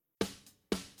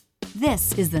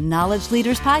This is the Knowledge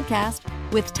Leaders Podcast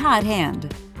with Todd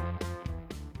Hand.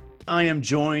 I am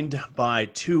joined by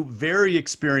two very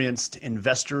experienced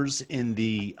investors in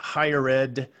the higher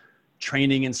ed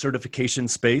training and certification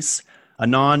space,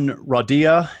 Anand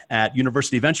Radia at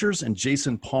University Ventures and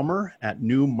Jason Palmer at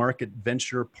New Market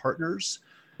Venture Partners.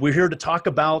 We're here to talk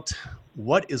about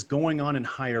what is going on in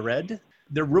higher ed.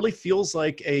 There really feels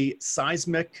like a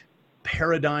seismic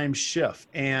paradigm shift.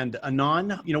 And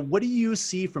Anand, what do you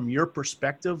see from your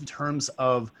perspective in terms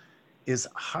of, is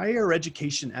higher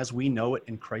education as we know it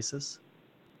in crisis?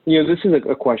 This is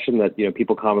a question that,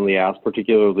 people commonly ask,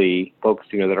 particularly folks,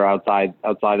 that are outside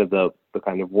of the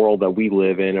kind of world that we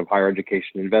live in of higher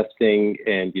education investing.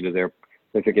 And, they're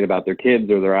thinking about their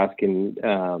kids, or they're asking,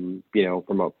 from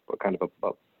a kind of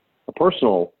a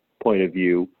personal point of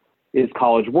view, is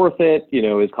college worth it?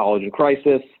 Is college in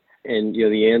crisis? And,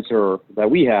 the answer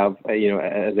that we have,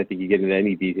 as I think you get into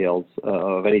any details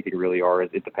of anything really is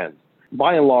it depends.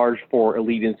 By and large, for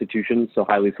elite institutions, so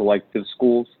highly selective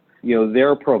schools,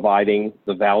 they're providing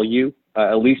the value,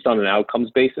 at least on an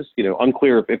outcomes basis.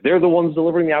 Unclear if they're the ones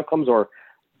delivering the outcomes or,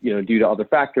 due to other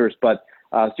factors. But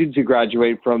students who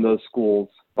graduate from those schools,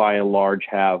 by and large,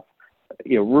 have,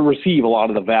 receive a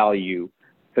lot of the value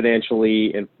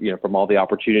financially and, from all the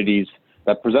opportunities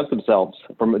that present themselves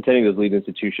from attending those elite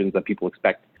institutions that people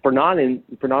expect. For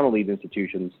non-elite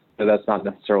institutions, that's not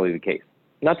necessarily the case.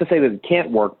 Not to say that it can't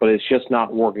work, but it's just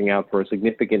not working out for a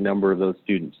significant number of those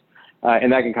students.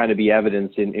 And that can kind of be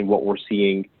evidenced in what we're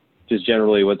seeing, just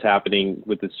generally what's happening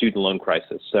with the student loan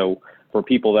crisis. So for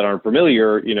people that aren't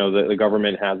familiar, the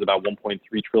government has about $1.3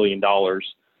 trillion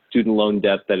student loan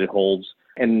debt that it holds.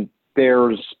 And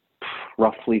there's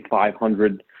roughly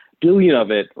 500 billion of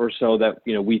it or so that,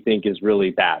 we think is really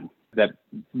bad, that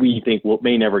we think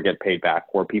may never get paid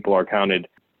back, where people are counted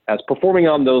as performing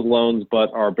on those loans,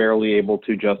 but are barely able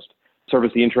to just service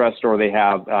the interest, or they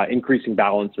have increasing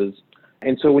balances.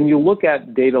 And so when you look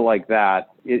at data like that,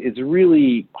 it's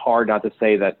really hard not to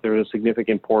say that there's a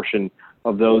significant portion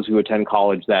of those who attend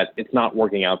college that it's not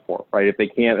working out for, right? If they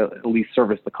can't at least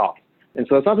service the cost. And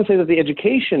so it's not to say that the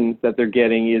education that they're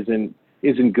getting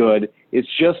isn't good. It's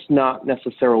just not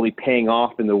necessarily paying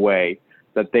off in the way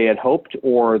that they had hoped,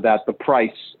 or that the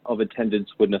price of attendance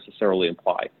would necessarily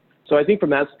imply. So I think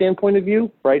from that standpoint of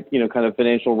view, right, kind of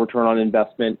financial return on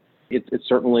investment, it's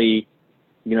certainly,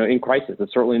 in crisis.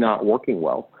 It's certainly not working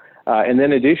well. And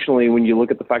then additionally, when you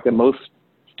look at the fact that most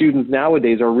students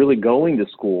nowadays are really going to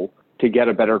school to get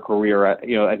a better career,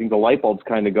 I think the light bulb's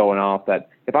kind of going off that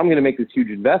if I'm going to make this huge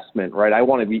investment, right, I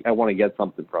want to get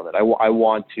something from it. I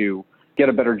want to get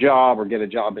a better job, or get a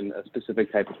job in a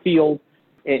specific type of field.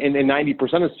 And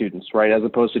 90% of students, right, as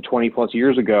opposed to 20 plus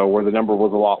years ago where the number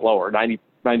was a lot lower, 90%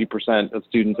 of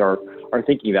students are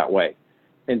thinking that way.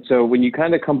 And so when you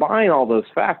kind of combine all those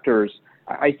factors,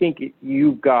 I think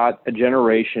you've got a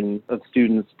generation of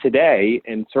students today,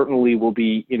 and certainly will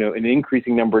be, an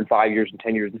increasing number in 5 years and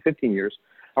 10 years and 15 years,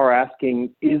 are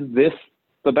asking, is this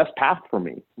the best path for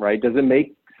me, right? Does it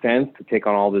make sense to take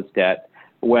on all this debt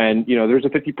when, there's a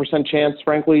 50% chance,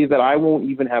 frankly, that I won't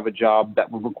even have a job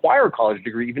that will require a college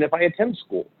degree, even if I attend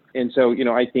school? And so,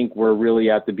 I think we're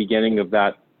really at the beginning of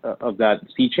that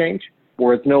sea change,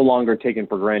 where it's no longer taken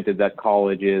for granted that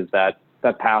college is that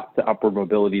path to upward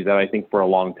mobility that I think for a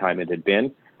long time it had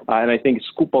been. And I think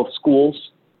both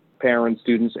schools, parents,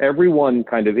 students, everyone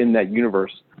kind of in that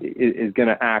universe is going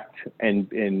to act and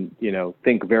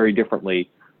think very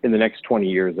differently in the next 20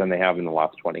 years than they have in the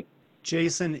last 20.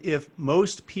 Jason, if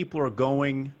most people are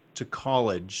going to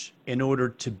college in order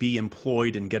to be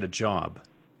employed and get a job,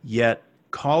 yet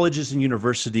colleges and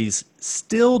universities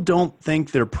still don't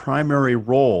think their primary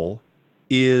role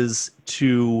is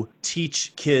to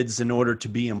teach kids in order to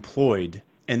be employed,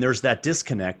 and there's that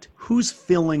disconnect, who's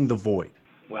filling the void?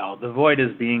 Well, the void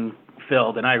is being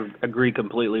filled, and I agree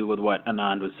completely with what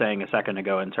Anand was saying a second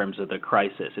ago in terms of the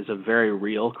crisis. It's a very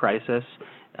real crisis.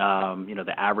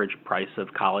 The average price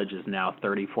of college is now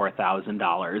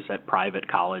 $34,000 at private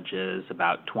colleges,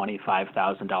 about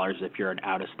 $25,000 if you're an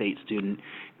out-of-state student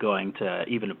going to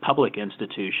even a public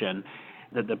institution.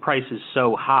 The price is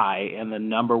so high, and the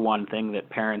number one thing that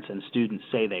parents and students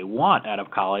say they want out of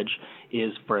college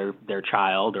is for their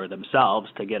child or themselves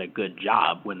to get a good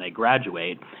job when they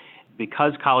graduate.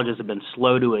 Because colleges have been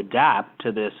slow to adapt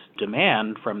to this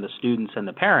demand from the students and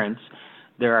the parents,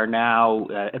 there are now,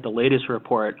 at the latest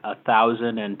report,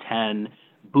 1,010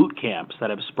 boot camps that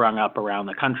have sprung up around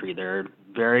the country. They're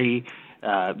very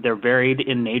They're varied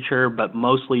in nature, but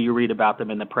mostly you read about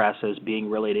them in the press as being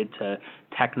related to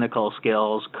technical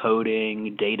skills,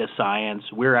 coding, data science.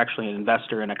 We're actually an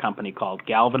investor in a company called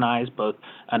Galvanize, both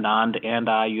Anand and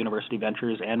I, University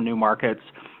Ventures and New Markets.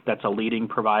 That's a leading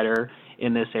provider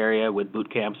in this area with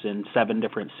boot camps in 7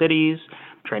 different cities,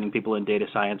 training people in data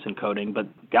science and coding. But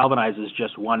Galvanize is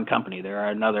just one company. There are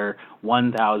another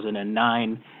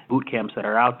 1,009 boot camps that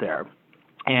are out there.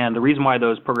 And the reason why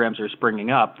those programs are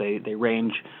springing up, they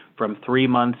range from 3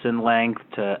 months in length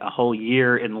to a whole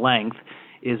year in length,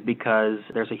 is because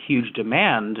there's a huge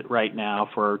demand right now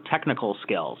for technical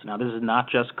skills. Now, this is not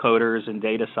just coders and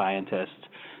data scientists.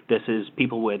 This is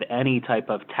people with any type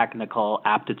of technical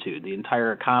aptitude. The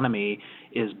entire economy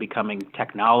is becoming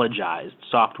technologized.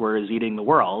 Software is eating the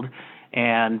world,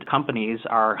 and companies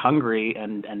are hungry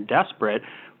and desperate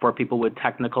for people with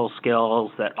technical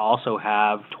skills that also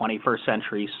have 21st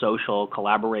century social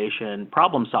collaboration,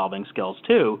 problem-solving skills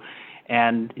too.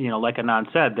 And, like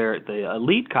Anand said, the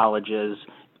elite colleges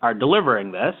are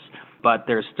delivering this, but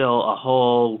there's still a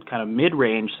whole kind of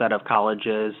mid-range set of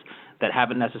colleges that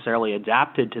haven't necessarily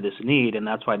adapted to this need, and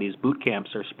that's why these boot camps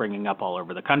are springing up all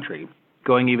over the country.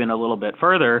 Going even a little bit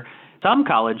further, some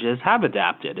colleges have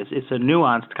adapted. It's a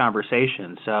nuanced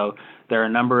conversation. So there are a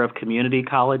number of community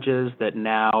colleges that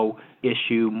now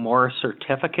issue more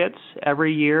certificates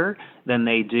every year than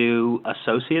they do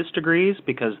associate's degrees,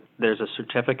 because there's a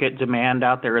certificate demand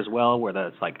out there as well, whether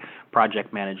it's like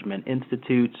Project Management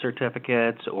Institute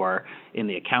certificates, or in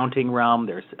the accounting realm,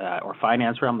 or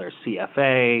finance realm, there's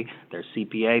CFA, there's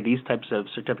CPA. These types of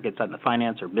certificates on the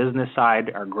finance or business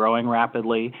side are growing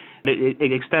rapidly.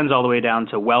 It extends all the way down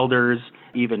to welders,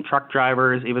 even truck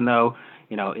drivers, even though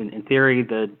in theory,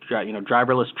 the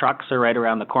driverless trucks are right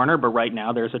around the corner, but right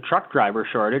now there's a truck driver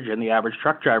shortage, and the average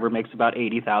truck driver makes about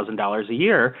 $80,000 a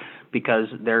year because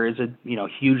there is a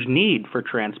huge need for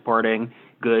transporting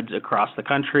goods across the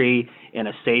country in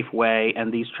a safe way,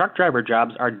 and these truck driver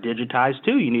jobs are digitized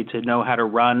too. You need to know how to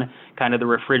run kind of the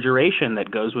refrigeration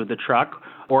that goes with the truck,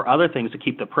 or other things to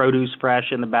keep the produce fresh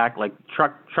in the back. Like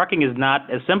trucking is not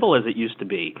as simple as it used to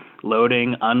be.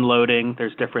 Loading, unloading,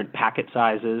 there's different packet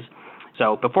sizes.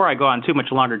 So before I go on too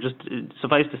much longer, just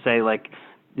suffice to say,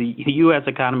 the U.S.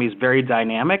 economy is very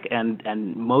dynamic,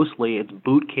 and mostly it's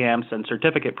boot camps and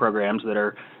certificate programs that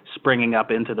are springing up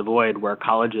into the void, where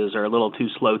colleges are a little too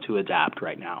slow to adapt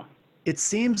right now. It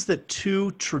seems that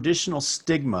 2 traditional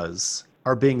stigmas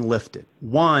are being lifted.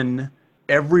 One,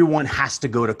 everyone has to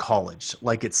go to college,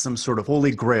 like it's some sort of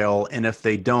holy grail, and if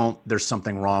they don't, there's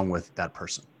something wrong with that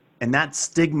person. And that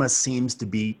stigma seems to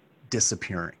be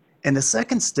disappearing. And the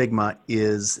second stigma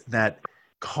is that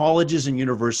colleges and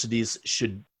universities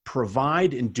should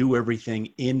provide and do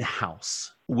everything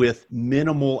in-house with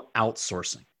minimal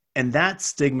outsourcing. And that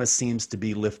stigma seems to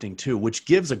be lifting too, which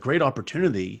gives a great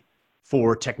opportunity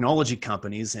for technology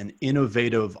companies and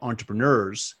innovative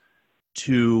entrepreneurs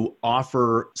to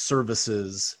offer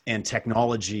services and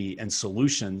technology and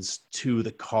solutions to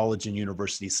the college and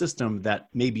university system that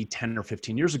maybe 10 or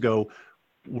 15 years ago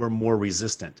were more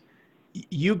resistant.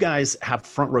 You guys have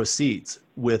front row seats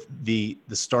with the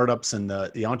startups and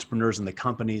the entrepreneurs and the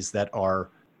companies that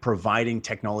are providing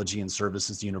technology and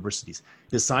services to universities.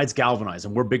 Besides Galvanize,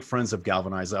 and we're big friends of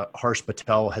Galvanize, Harsh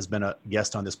Patel has been a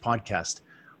guest on this podcast.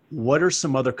 What are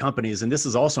some other companies, and this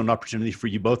is also an opportunity for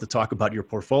you both to talk about your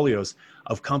portfolios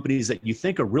of companies that you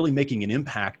think are really making an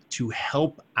impact to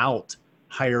help out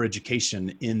higher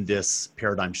education in this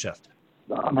paradigm shift?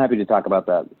 I'm happy to talk about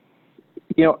that.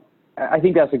 I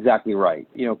think that's exactly right.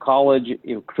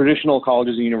 Traditional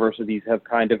colleges and universities have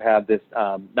kind of had this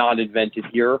not invented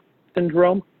here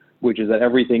syndrome, which is that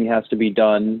everything has to be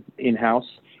done in-house,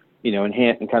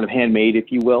 and kind of handmade,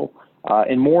 if you will.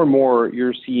 And more,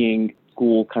 you're seeing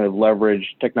schools kind of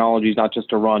leverage technologies, not just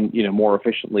to run, more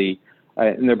efficiently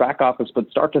in their back office, but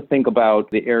start to think about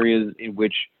the areas in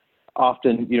which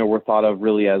often, were thought of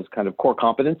really as kind of core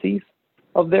competencies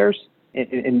of theirs.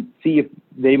 And see if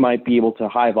they might be able to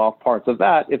hive off parts of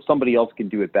that if somebody else can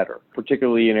do it better,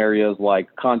 particularly in areas like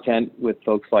content with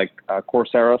folks like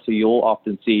Coursera. So you'll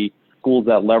often see schools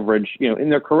that leverage, in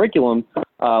their curriculum,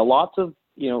 lots of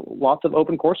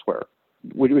open courseware,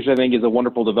 which I think is a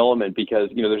wonderful development, because,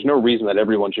 there's no reason that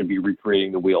everyone should be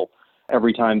recreating the wheel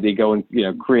every time they go and,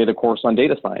 create a course on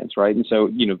data science, right? And so,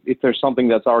 if there's something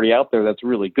that's already out there that's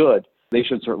really good, they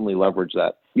should certainly leverage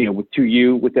that. With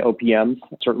 2U, with the OPMs,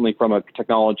 certainly from a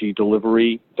technology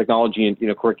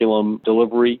and curriculum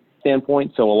delivery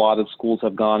standpoint. So a lot of schools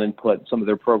have gone and put some of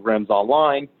their programs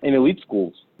online, and elite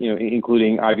schools,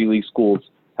 including Ivy League schools,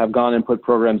 have gone and put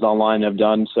programs online and have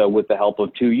done so with the help of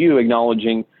 2U,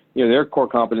 acknowledging, their core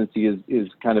competency is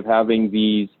kind of having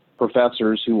these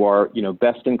professors who are,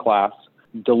 best in class,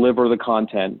 deliver the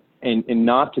content, and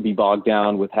not to be bogged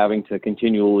down with having to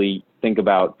continually think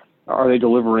about, are they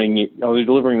delivering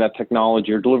that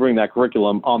technology or delivering that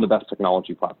curriculum on the best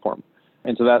technology platform?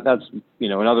 And so that's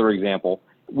another example.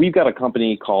 We've got a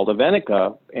company called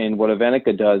Avenica, and what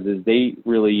Avenica does is they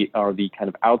really are the kind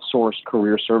of outsourced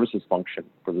career services function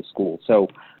for the school. So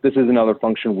this is another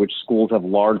function which schools have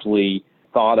largely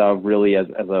thought of really as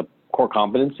a core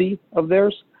competency of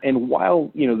theirs. And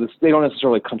while they don't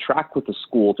necessarily contract with the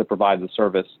school to provide the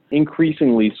service,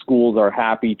 increasingly schools are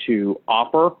happy to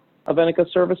offer Avenica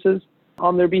services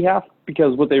on their behalf,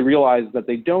 because what they realize that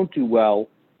they don't do well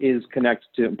is connect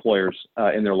to employers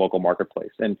in their local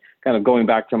marketplace. And kind of going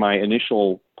back to my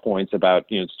initial points about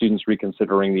students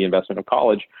reconsidering the investment of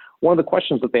college, one of the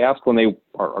questions that they ask when they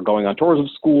are going on tours of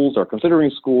schools or considering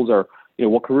schools are,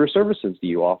 what career services do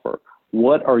you offer?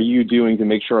 What are you doing to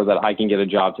make sure that I can get a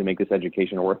job to make this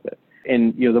education worth it?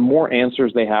 And the more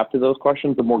answers they have to those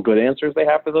questions, the more good answers they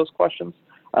have to those questions,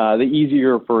 the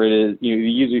easier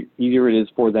it is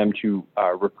for them to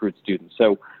recruit students.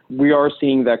 So we are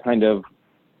seeing that kind of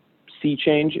sea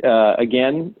change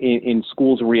again in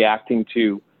schools reacting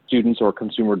to students or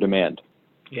consumer demand.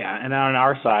 Yeah, and on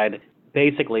our side,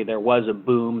 basically there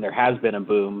has been a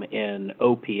boom in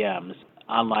OPMs,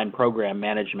 online program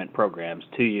management programs.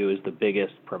 2U is the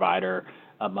biggest provider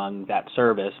among that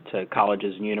service to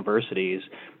colleges and universities,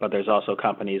 but there's also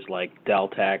companies like Dell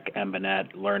Tech, Embanet,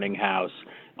 Learning House.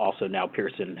 Also now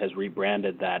Pearson has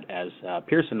rebranded that as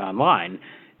Pearson Online.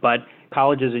 But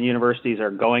colleges and universities are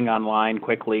going online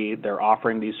quickly. They're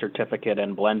offering these certificate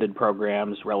and blended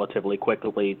programs relatively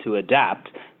quickly to adapt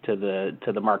to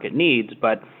the market needs.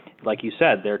 But like you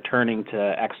said, they're turning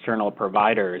to external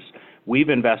providers. We've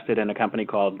invested in a company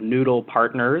called Noodle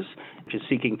Partners, which is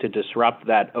seeking to disrupt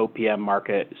that OPM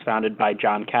market. It's founded by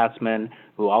John Katzman,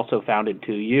 who also founded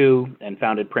 2U and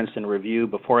founded Princeton Review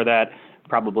before that,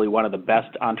 probably one of the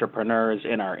best entrepreneurs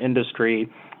in our industry.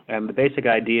 And the basic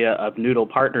idea of Noodle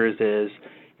Partners is,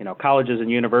 colleges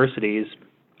and universities,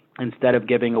 instead of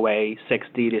giving away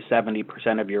 60 to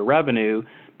 70% of your revenue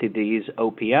to these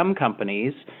OPM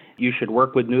companies, you should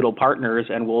work with Noodle Partners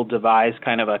and we'll devise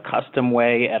kind of a custom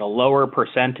way at a lower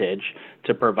percentage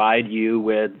to provide you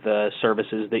with the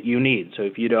services that you need. So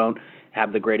if you don't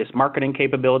have the greatest marketing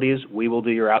capabilities, we will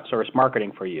do your outsourced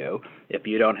marketing for you. If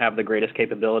you don't have the greatest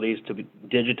capabilities to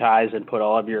digitize and put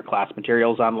all of your class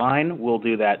materials online, we'll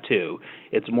do that too.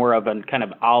 It's more of a kind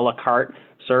of a la carte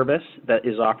service that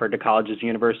is offered to colleges and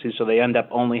universities, so they end up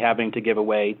only having to give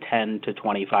away 10 to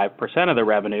 25% of the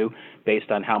revenue based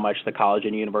on how much the college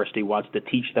and university wants to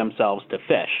teach themselves to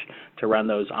fish, to run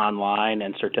those online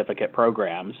and certificate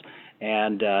programs.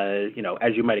 And,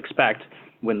 as you might expect,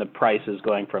 when the price is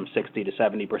going from 60 to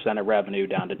 70% of revenue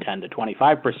down to 10 to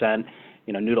 25%,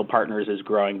 Noodle Partners is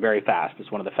growing very fast.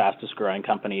 It's one of the fastest growing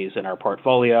companies in our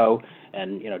portfolio,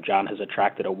 and John has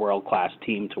attracted a world-class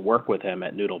team to work with him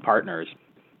at Noodle Partners.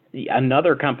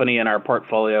 Another company in our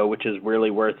portfolio, which is really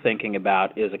worth thinking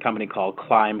about, is a company called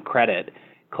Climb Credit.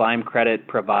 Climb Credit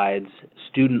provides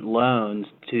student loans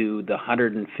to the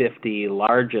 150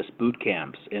 largest boot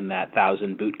camps in that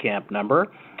 1,000 boot camp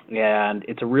number. And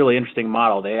it's a really interesting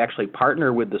model. They actually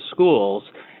partner with the schools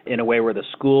in a way where the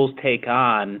schools take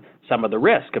on some of the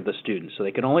risk of the students. So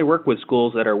they can only work with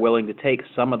schools that are willing to take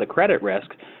some of the credit risk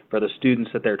for the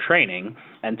students that they're training.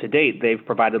 And to date, they've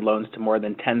provided loans to more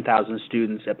than 10,000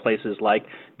 students at places like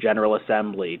General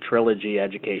Assembly, Trilogy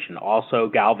Education, also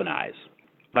Galvanize.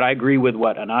 But I agree with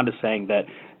what Anand is saying, that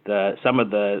some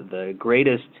of the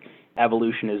greatest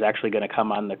evolution is actually going to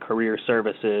come on the career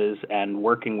services and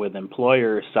working with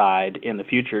employers side in the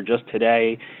future. Just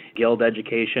today, Guild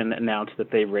Education announced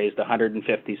that they've raised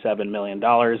 $157 million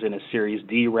in a Series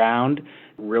D round.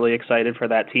 Really excited for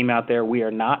that team out there. We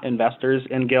are not investors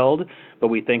in Guild, but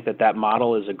we think that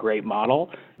model is a great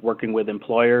model, working with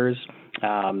employers.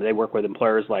 They work with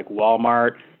employers like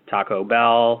Walmart, Taco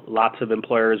Bell, lots of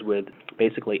employers with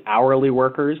basically hourly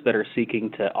workers that are seeking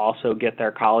to also get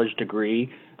their college degree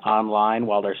online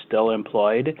while they're still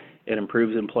employed. It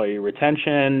improves employee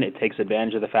retention. It takes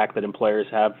advantage of the fact that employers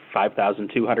have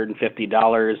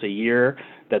 $5,250 a year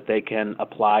that they can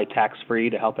apply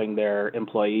tax-free to helping their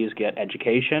employees get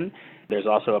education. There's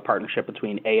also a partnership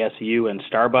between ASU and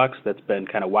Starbucks that's been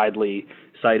kind of widely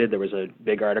cited. There was a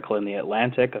big article in The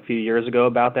Atlantic a few years ago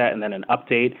about that, and then an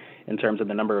update in terms of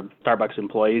the number of Starbucks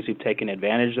employees who've taken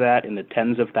advantage of that in the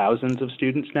tens of thousands of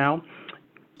students now.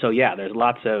 So yeah, there's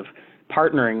lots of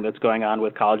partnering that's going on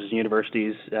with colleges and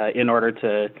universities in order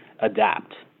to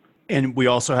adapt. And we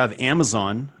also have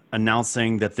Amazon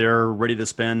announcing that they're ready to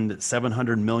spend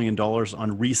 $700 million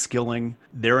on reskilling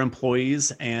their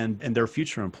employees and their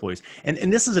future employees.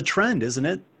 And this is a trend, isn't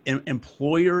it?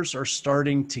 Employers are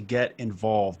starting to get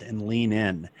involved and lean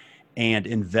in and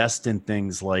invest in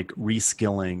things like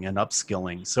reskilling and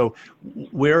upskilling. So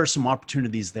where are some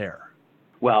opportunities there?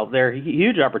 Well, there are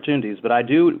huge opportunities, but I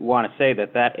do want to say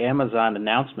that Amazon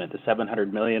announcement, the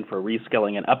 $700 million for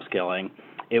reskilling and upskilling,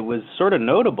 it was sort of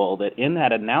notable that in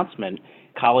that announcement,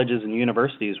 colleges and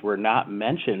universities were not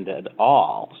mentioned at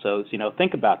all. So,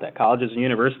 think about that. Colleges and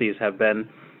universities have been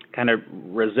kind of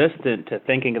resistant to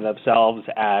thinking of themselves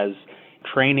as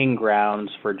training grounds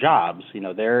for jobs.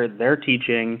 They're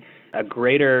teaching a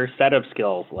greater set of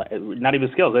skills, not even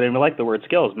skills. They don't even like the word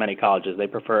skills, many colleges. They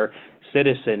prefer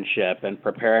citizenship and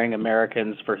preparing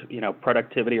Americans for,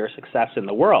 productivity or success in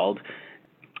the world.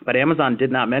 But Amazon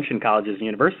did not mention colleges and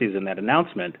universities in that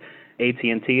announcement.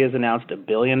 AT&T has announced $1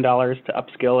 billion to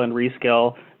upskill and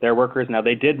reskill their workers. Now,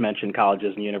 they did mention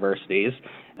colleges and universities,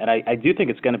 and I do think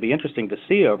it's going to be interesting to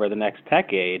see over the next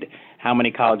decade how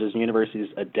many colleges and universities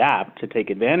adapt to take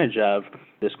advantage of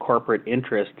this corporate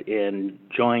interest in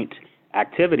joint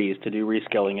activities to do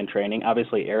reskilling and training.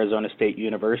 Obviously, Arizona State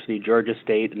University, Georgia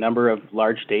State, a number of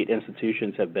large state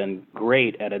institutions have been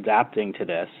great at adapting to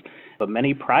this, but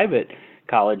many private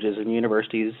colleges and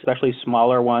universities, especially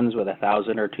smaller ones with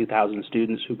 1,000 or 2,000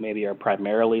 students who maybe are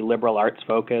primarily liberal arts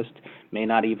focused, may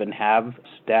not even have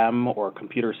STEM or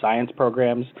computer science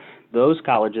programs. Those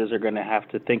colleges are going to have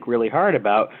to think really hard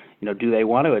about, do they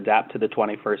want to adapt to the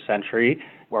 21st century,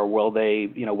 or will they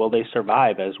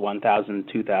survive as 1,000,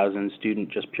 2,000 student,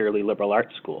 just purely liberal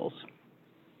arts schools?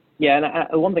 Yeah,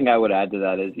 and one thing I would add to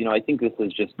that is, I think this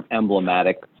is just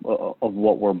emblematic of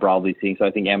what we're broadly seeing. So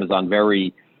I think Amazon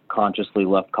very consciously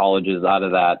left colleges out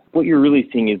of that. What you're really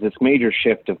seeing is this major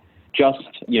shift of just,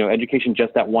 education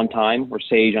just at one time, or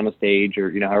sage on a stage,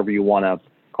 or, however you want to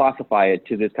classify it,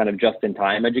 to this kind of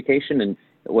just-in-time education. And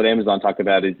what Amazon talked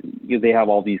about is they have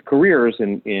all these careers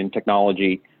in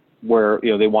technology where,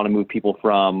 they want to move people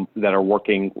from that are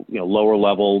working, lower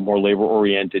level, more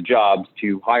labor-oriented jobs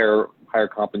to higher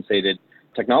compensated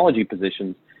technology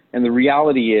positions. And the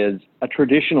reality is a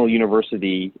traditional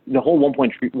university, the whole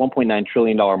 $1.9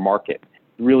 trillion market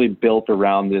really built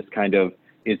around this kind of,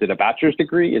 is it a bachelor's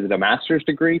degree? Is it a master's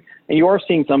degree? And you are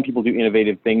seeing some people do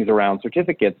innovative things around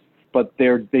certificates, but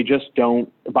they just don't,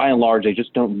 by and large, they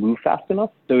just don't move fast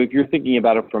enough. So if you're thinking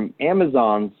about it from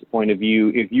Amazon's point of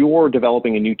view, if you're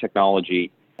developing a new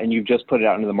technology and you've just put it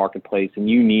out into the marketplace and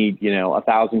you need,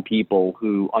 1,000 people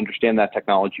who understand that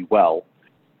technology well,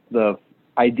 the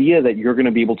idea that you're going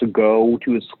to be able to go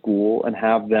to a school and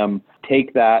have them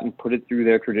take that and put it through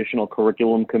their traditional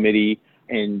curriculum committee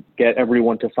and get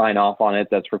everyone to sign off on it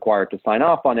that's required to sign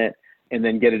off on it, and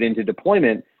then get it into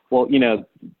deployment, well,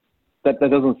 that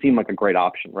doesn't seem like a great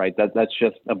option, right? That's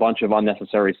just a bunch of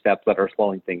unnecessary steps that are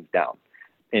slowing things down.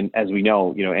 And as we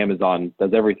know, Amazon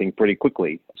does everything pretty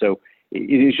quickly. So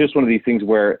it's just one of these things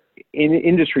where in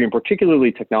industry, and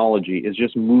particularly technology, is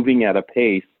just moving at a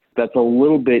pace that's a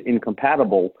little bit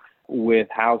incompatible with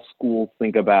how schools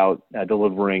think about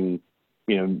delivering,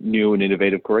 new and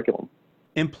innovative curriculum.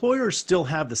 Employers still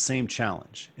have the same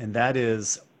challenge, and that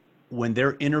is when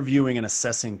they're interviewing and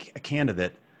assessing a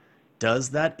candidate, does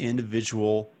that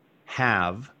individual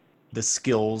have the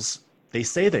skills they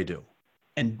say they do?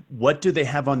 And what do they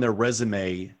have on their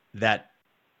resume that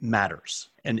matters?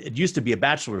 And it used to be a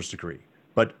bachelor's degree,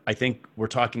 but I think we're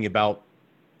talking about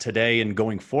today and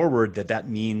going forward that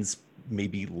means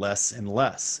maybe less and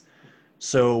less.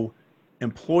 So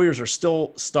employers are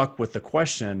still stuck with the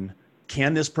question,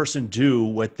 can this person do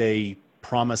what they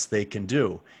promise they can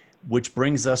do? Which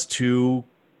brings us to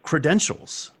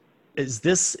credentials. Is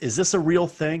this a real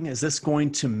thing? Is this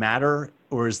going to matter,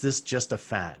 or is this just a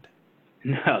fad?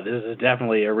 No, this is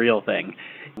definitely a real thing.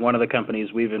 One of the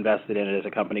companies we've invested in is a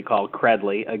company called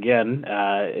Credly. Again,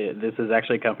 this is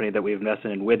actually a company that we've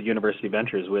invested in with University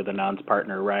Ventures, with Anand's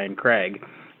partner, Ryan Craig.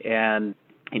 And,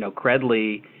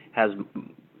 Credly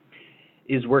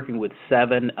is working with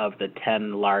 7 of the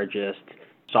 10 largest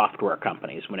software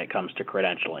companies when it comes to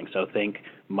credentialing. So think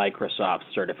Microsoft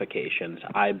certifications,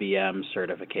 IBM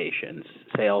certifications,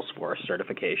 Salesforce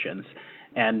certifications.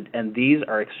 And these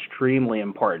are extremely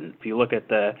important. If you look at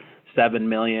the 7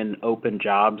 million open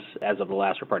jobs as of the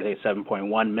last report, I think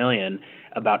 7.1 million,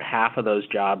 about half of those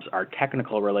jobs are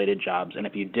technical related jobs. And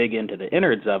if you dig into the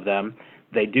innards of them,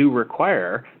 they do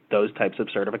require those types of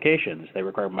certifications. They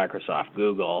require Microsoft,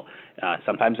 Google,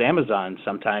 sometimes Amazon,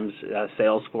 sometimes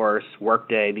Salesforce,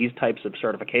 Workday, these types of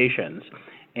certifications.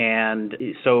 And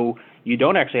so you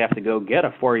don't actually have to go get a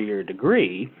 4-year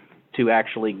degree to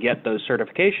actually get those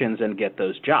certifications and get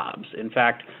those jobs. In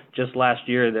fact, just last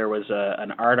year there was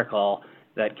an article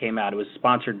that came out. It was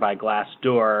sponsored by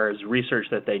Glassdoor, research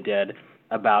that they did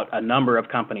about a number of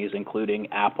companies, including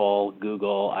Apple,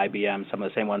 Google, IBM, some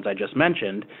of the same ones I just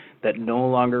mentioned, that no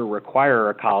longer require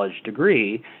a college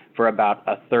degree for about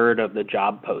a third of the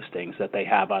job postings that they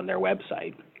have on their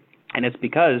website. And it's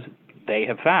because they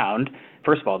have found,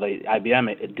 first of all,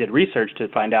 IBM did research to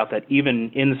find out that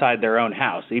even inside their own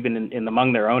house, even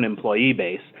among their own employee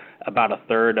base, about a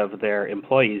third of their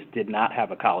employees did not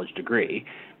have a college degree.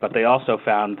 But they also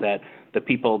found that the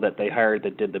people that they hired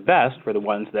that did the best were the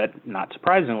ones that, not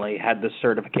surprisingly, had the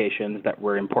certifications that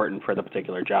were important for the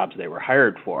particular jobs they were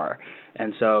hired for.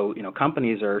 And so,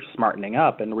 companies are smartening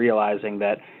up and realizing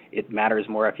that it matters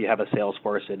more if you have a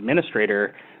Salesforce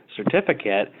administrator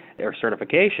certificate or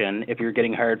certification if you're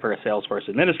getting hired for a Salesforce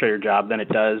administrator job than it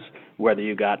does whether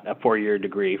you got a 4-year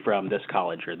degree from this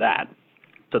college or that.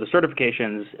 So the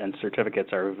certifications and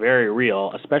certificates are very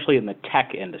real, especially in the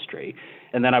tech industry.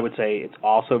 And then I would say it's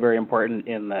also very important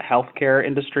in the healthcare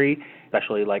industry,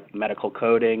 especially like medical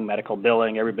coding, medical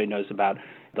billing. Everybody knows about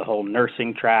the whole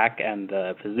nursing track and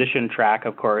the physician track,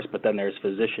 of course, but then there's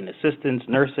physician assistants,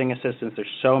 nursing assistants. There's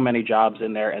so many jobs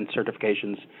in there, and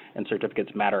certifications and certificates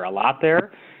matter a lot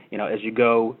there. As you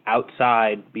go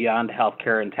outside beyond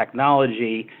healthcare and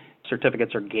technology,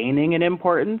 certificates are gaining in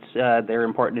importance. They're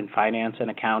important in finance and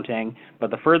accounting,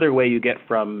 but the further away you get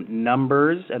from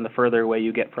numbers and the further away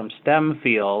you get from STEM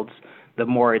fields, the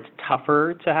more it's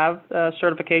tougher to have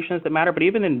certifications that matter. But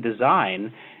even in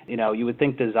design, you would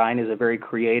think design is a very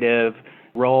creative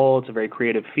role. It's a very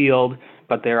creative field,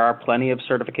 but there are plenty of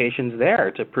certifications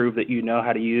there to prove that you know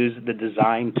how to use the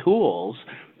design tools,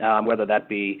 whether that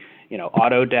be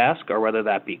Autodesk or whether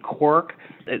that be Quark.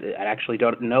 I actually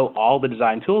don't know all the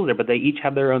design tools there, but they each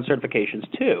have their own certifications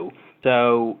too.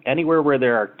 So anywhere where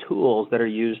there are tools that are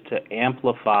used to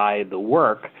amplify the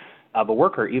work of a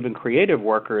worker, even creative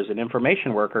workers and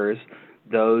information workers,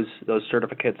 those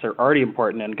certificates are already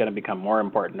important and going to become more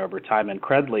important over time. And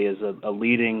Credly is a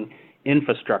leading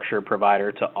infrastructure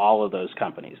provider to all of those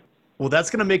companies. Well, that's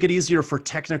going to make it easier for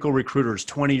technical recruiters.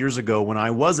 20 years ago, when I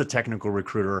was a technical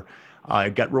recruiter, I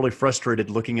got really frustrated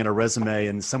looking at a resume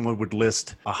and someone would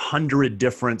list 100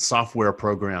 different software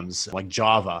programs like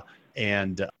Java.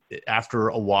 And after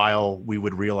a while, we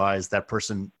would realize that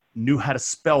person knew how to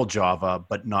spell Java,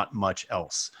 but not much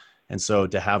else. And so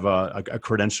to have a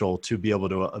credential to be able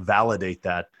to validate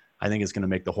that, I think is going to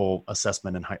make the whole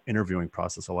assessment and interviewing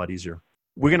process a lot easier.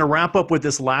 We're going to wrap up with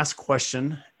this last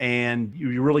question, and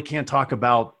you really can't talk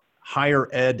about higher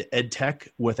ed tech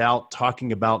without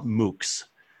talking about MOOCs.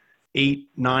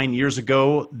 8-9 years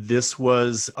ago, this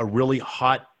was a really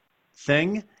hot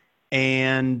thing.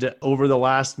 And over the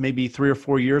last maybe 3 or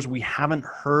 4 years, we haven't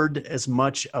heard as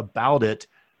much about it.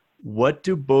 What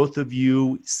do both of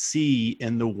you see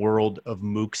in the world of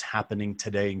MOOCs happening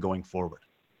today and going forward?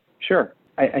 Sure.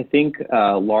 I think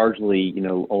largely,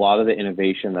 a lot of the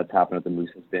innovation that's happened at the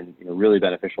MOOCs has been, really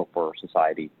beneficial for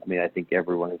society. I mean, I think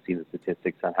everyone has seen the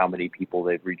statistics on how many people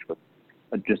they've reached with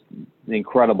just an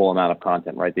incredible amount of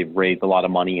content, right? They've raised a lot of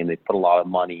money and they've put a lot of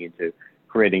money into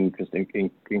creating just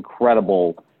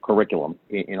incredible curriculum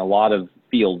in a lot of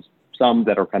fields, some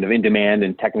that are kind of in demand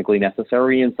and technically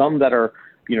necessary, and some that are,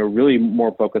 really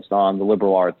more focused on the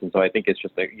liberal arts. And so I think it's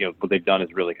just that, what they've done is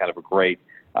really kind of a great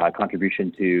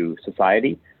contribution to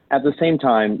society. At the same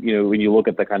time, when you look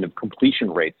at the kind of completion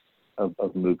rates of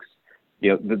MOOCs,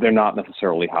 they're not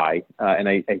necessarily high. And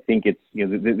I think it's,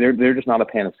 they're just not a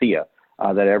panacea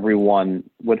that everyone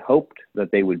would hope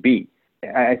that they would be.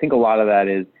 I think a lot of that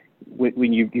is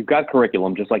when you've got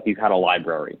curriculum, just like you've had a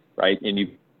library, right? And you've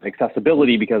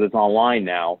accessibility because it's online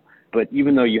now. But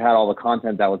even though you had all the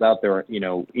content that was out there,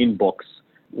 in books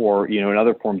or, in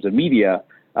other forms of media,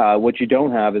 what you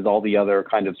don't have is all the other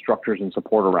kind of structures and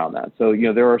support around that. So,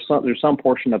 there's some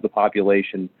portion of the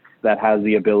population that has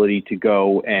the ability to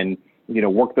go and,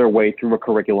 work their way through a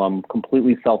curriculum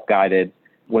completely self-guided.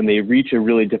 When they reach a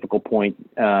really difficult point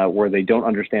where they don't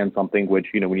understand something, which,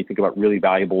 when you think about really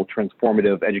valuable,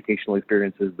 transformative educational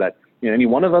experiences that any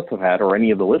one of us have had or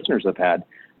any of the listeners have had,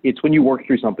 it's when you work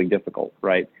through something difficult,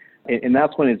 right? And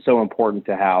that's when it's so important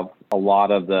to have a lot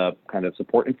of the kind of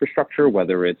support infrastructure,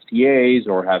 whether it's TAs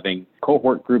or having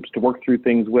cohort groups to work through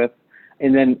things with.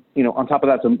 And then, on top of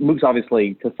that, so MOOCs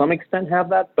obviously to some extent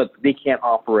have that, but they can't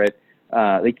offer it.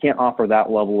 They can't offer that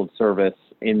level of service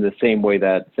in the same way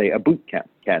that, say, a boot camp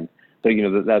can. So,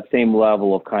 that same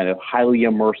level of kind of highly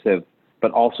immersive,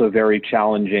 but also very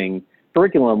challenging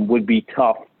curriculum would be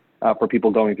tough for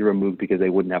people going through a MOOC because they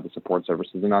wouldn't have the support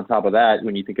services. And on top of that,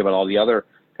 when you think about all the other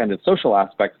kind of social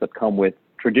aspects that come with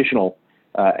traditional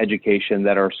education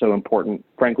that are so important,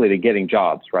 frankly, to getting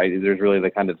jobs, right? There's really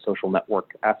the kind of social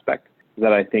network aspect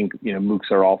that I think, MOOCs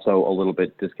are also a little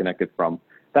bit disconnected from.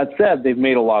 That said, they've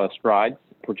made a lot of strides,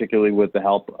 particularly with the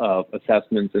help of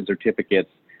assessments and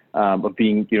certificates, of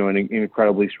being, an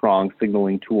incredibly strong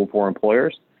signaling tool for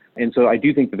employers. And so I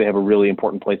do think that they have a really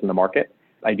important place in the market.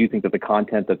 I do think that the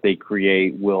content that they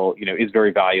create will, is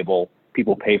very valuable.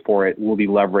 People pay for it, will be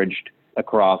leveraged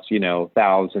across,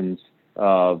 thousands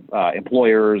of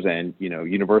employers and,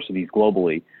 universities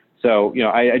globally. So,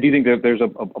 I do think that there's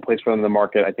a place for them in the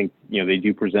market. I think, they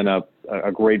do present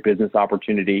a great business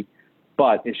opportunity,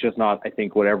 but it's just not, I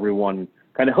think, what everyone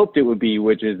kind of hoped it would be,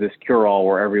 which is this cure-all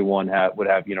where everyone would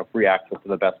have, free access to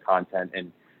the best content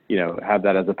and, have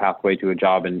that as a pathway to a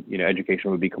job, and, education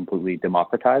would be completely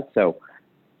democratized. So,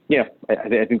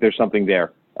 I think there's something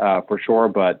there for sure,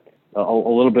 but a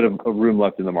little bit of room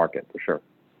left in the market for sure.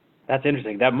 That's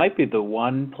interesting. That might be the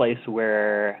one place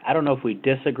where, I don't know if we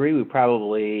disagree, we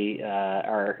probably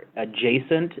are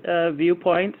adjacent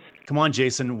viewpoints. Come on,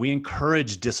 Jason, we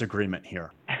encourage disagreement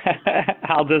here.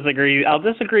 I'll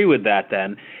disagree with that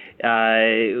then,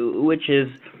 which is,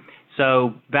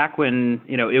 so back when,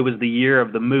 it was the year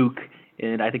of the MOOC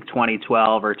in, I think,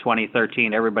 2012 or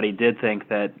 2013, everybody did think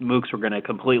that MOOCs were going to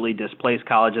completely displace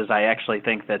colleges. I actually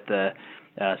think that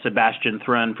Sebastian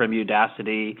Thrun from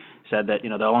Udacity said that,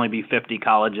 there'll only be 50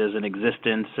 colleges in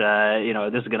existence.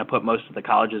 This is going to put most of the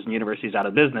colleges and universities out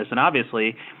of business. And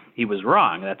obviously, he was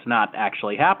wrong. That's not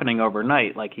actually happening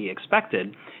overnight like he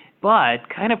expected. But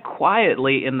kind of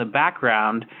quietly in the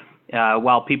background,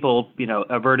 while people,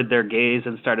 averted their gaze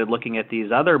and started looking at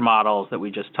these other models that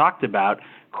we just talked about,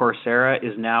 Coursera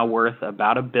is now worth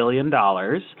about $1 billion.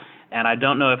 And I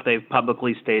don't know if they've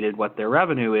publicly stated what their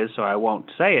revenue is, so I won't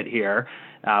say it here.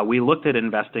 We looked at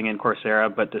investing in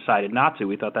Coursera, but decided not to.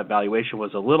 We thought that valuation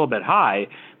was a little bit high,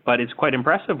 but it's quite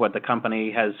impressive what the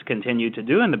company has continued to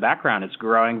do in the background. It's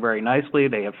growing very nicely.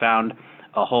 They have found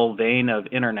a whole vein of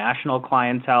international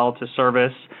clientele to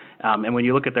service. And when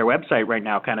you look at their website right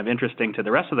now, kind of interesting to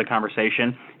the rest of the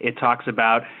conversation, it talks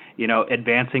about,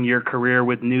 advancing your career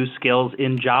with new skills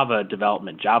in Java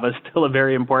development. Java is still a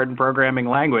very important programming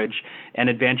language, and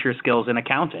advance your skills in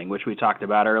accounting, which we talked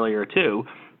about earlier too.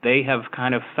 They have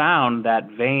kind of found that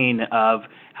vein of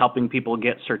helping people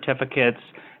get certificates,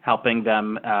 helping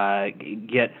them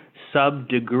get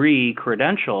sub-degree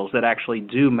credentials that actually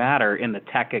do matter in the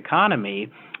tech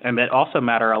economy, and that also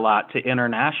matter a lot to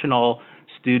international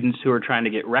students who are trying to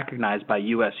get recognized by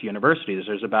U.S. universities.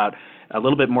 There's about a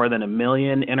little bit more than 1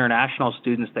 million international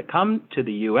students that come to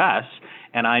the U.S.,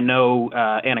 and I know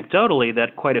anecdotally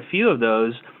that quite a few of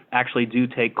those actually do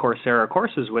take Coursera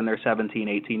courses when they're 17,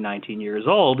 18, 19 years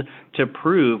old to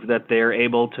prove that they're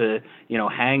able to,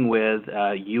 hang with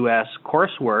U.S.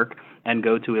 coursework and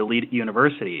go to elite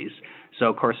universities.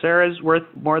 So Coursera is worth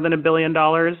more than $1 billion,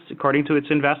 according to its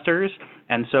investors,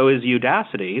 and so is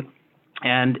Udacity.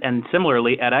 And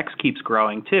similarly, edX keeps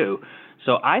growing too.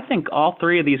 So I think all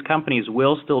three of these companies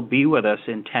will still be with us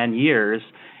in 10 years,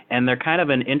 and they're kind of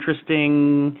an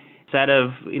interesting set of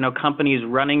companies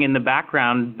running in the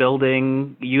background,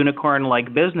 building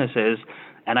unicorn-like businesses.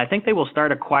 And I think they will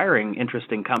start acquiring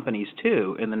interesting companies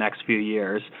too in the next few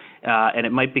years. And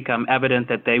it might become evident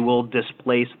that they will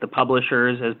displace the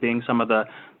publishers as being some of the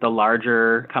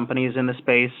larger companies in the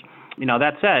space.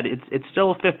 That said, it's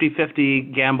still a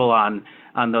 50-50 gamble on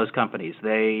those companies.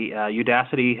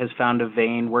 Udacity has found a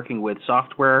vein working with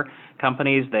software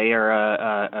companies. They are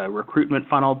a recruitment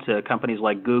funnel to companies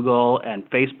like Google and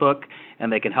Facebook,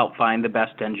 and they can help find the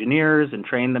best engineers and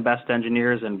train the best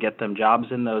engineers and get them jobs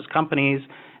in those companies,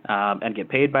 and get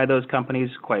paid by those companies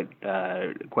quite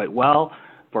well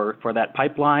for that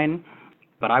pipeline.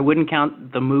 But I wouldn't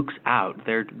count the MOOCs out.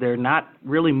 They're not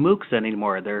really MOOCs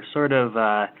anymore. They're sort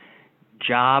of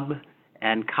job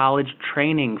and college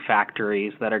training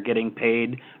factories that are getting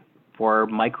paid for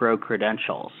micro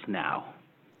credentials now.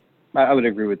 I would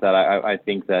agree with that. I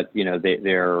think that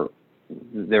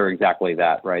they're exactly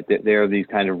that, right? They're these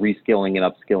kind of reskilling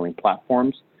and upskilling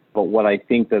platforms. But what I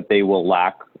think that they will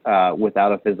lack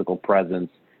without a physical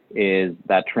presence is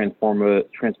that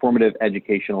transformative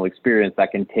educational experience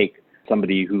that can take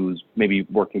somebody who's maybe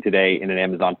working today in an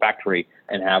Amazon factory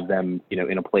and have them,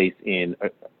 in a place in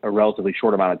a relatively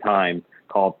short amount of time,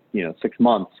 called 6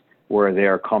 months, where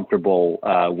they're comfortable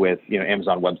with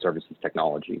Amazon Web Services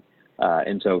technology.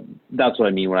 And so that's what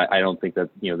I mean when I don't think that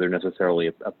they're necessarily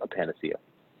a panacea.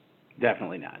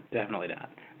 Definitely not.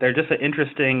 They're just an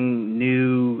interesting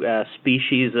new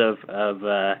species of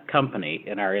company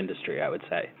in our industry, I would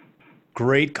say.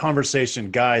 Great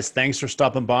conversation. Guys, thanks for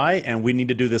stopping by, and we need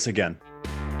to do this again.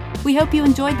 We hope you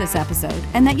enjoyed this episode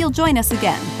and that you'll join us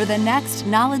again for the next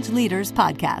Knowledge Leaders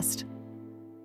podcast.